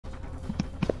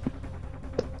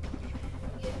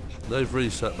They've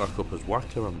reset back up as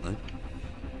Wacker, haven't they?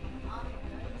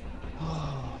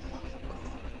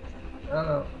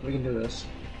 No, we can do this.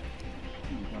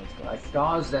 Like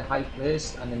DARS, they're high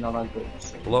placed and they're not that good.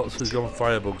 So. Lots has gone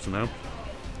firebugs now.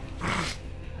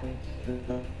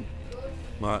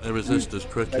 My Irresister's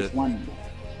cricket.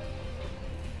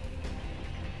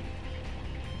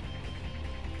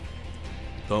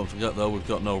 Don't forget though, we've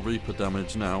got no Reaper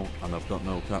damage now, and I've got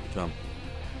no Capcom.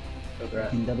 You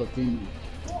can double team.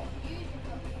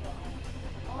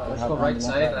 Let's go right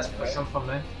side, let's push them from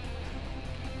there.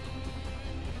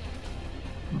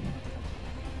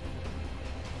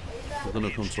 They're gonna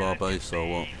come to our base or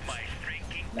what?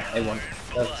 Nah, they won't.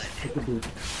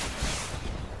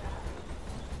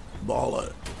 Ball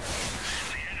it.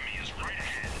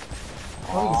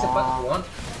 Oh, you can sit back if you want.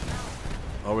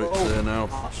 Oryx there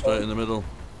now, straight in the middle.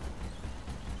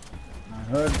 I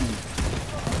heard him.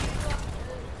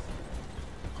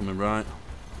 Coming right.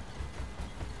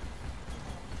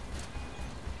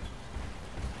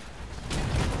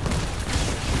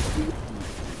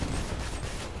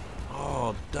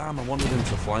 Oh damn, I wanted him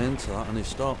to fly into that and he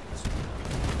stopped.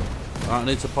 Right, I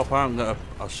need to pop out and get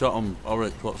a shot on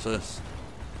Oryx. What's this?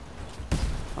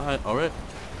 Hi, Oryx.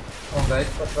 Oh, right,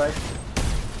 that's right.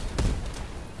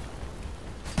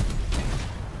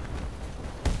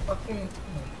 Fucking.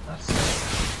 That's.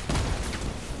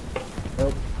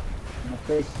 Help. My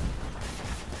face.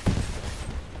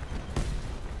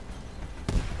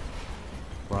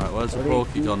 Right, where's the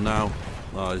Pokey gone now?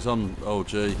 Oh, he's on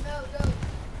OG.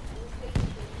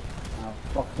 I'll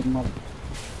fuck him up.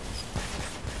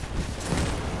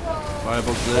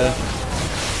 Firebug's there.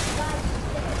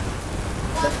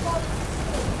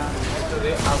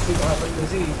 I'll keep it up with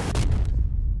disease.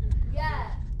 Yeah.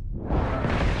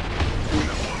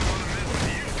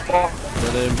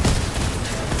 Get him.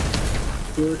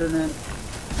 Shooting him.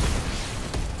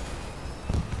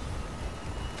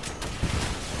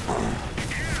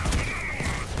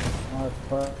 Oh,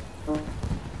 fuck.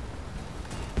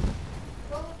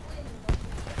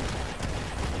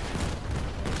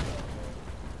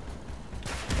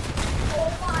 Oh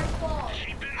my god.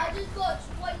 I just got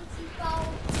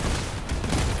 20,000.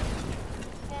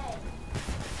 Okay.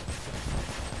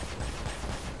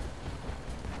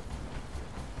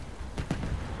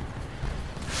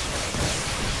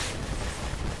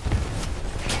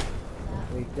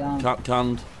 Wait down. Cap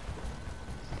canned.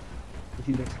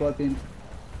 Pushing the scorpion.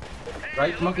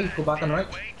 Right, monkey, go back and right.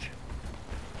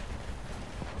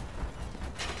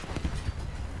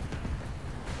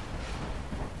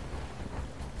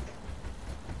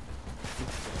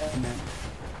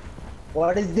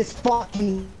 What is this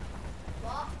fucking?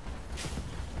 What?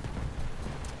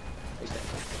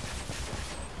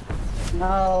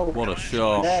 No. What a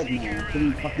shot. Dead, man. I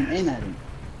couldn't fucking aim at him.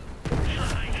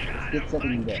 Get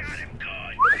something there.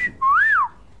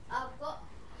 I've got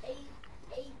 80.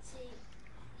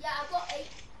 Yeah, I've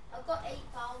got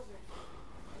 8,000.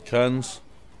 Kens.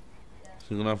 So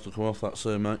you're gonna have to come off that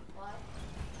soon, mate. Why?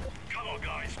 Come on,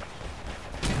 guys.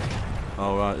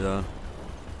 Oh, right, yeah.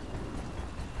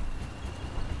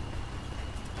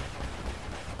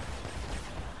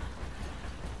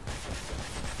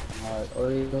 Alright,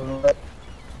 or you going right?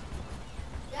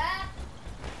 Yeah.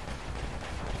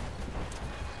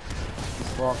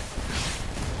 Just walk.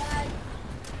 Yeah.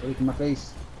 Away from my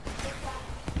face.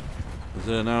 He's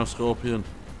there now, Scorpion.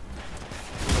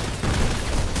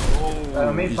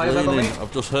 Me, He's fire back on me. leaning.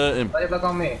 I've just hurt him. Fire back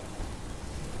on me.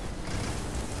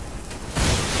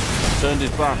 Turned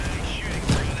his back.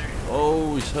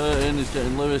 Oh, he's hurting. He's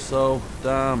getting Lewis though.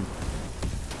 Damn.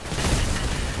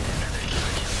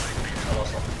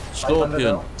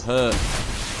 Scorpion, hurt.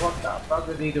 What the fuck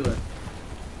is he doing?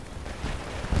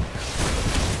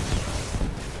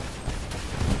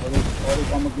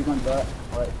 Alright, I'm gonna be back.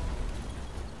 Alright.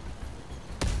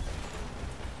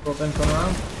 Scorpion, come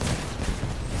around.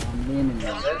 I'm leaning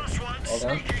now. Hold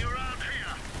on.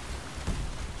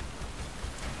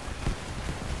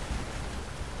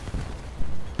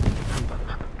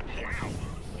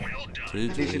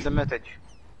 GG. This is the message.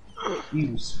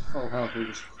 Use. Oh, hell,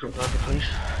 please. Please.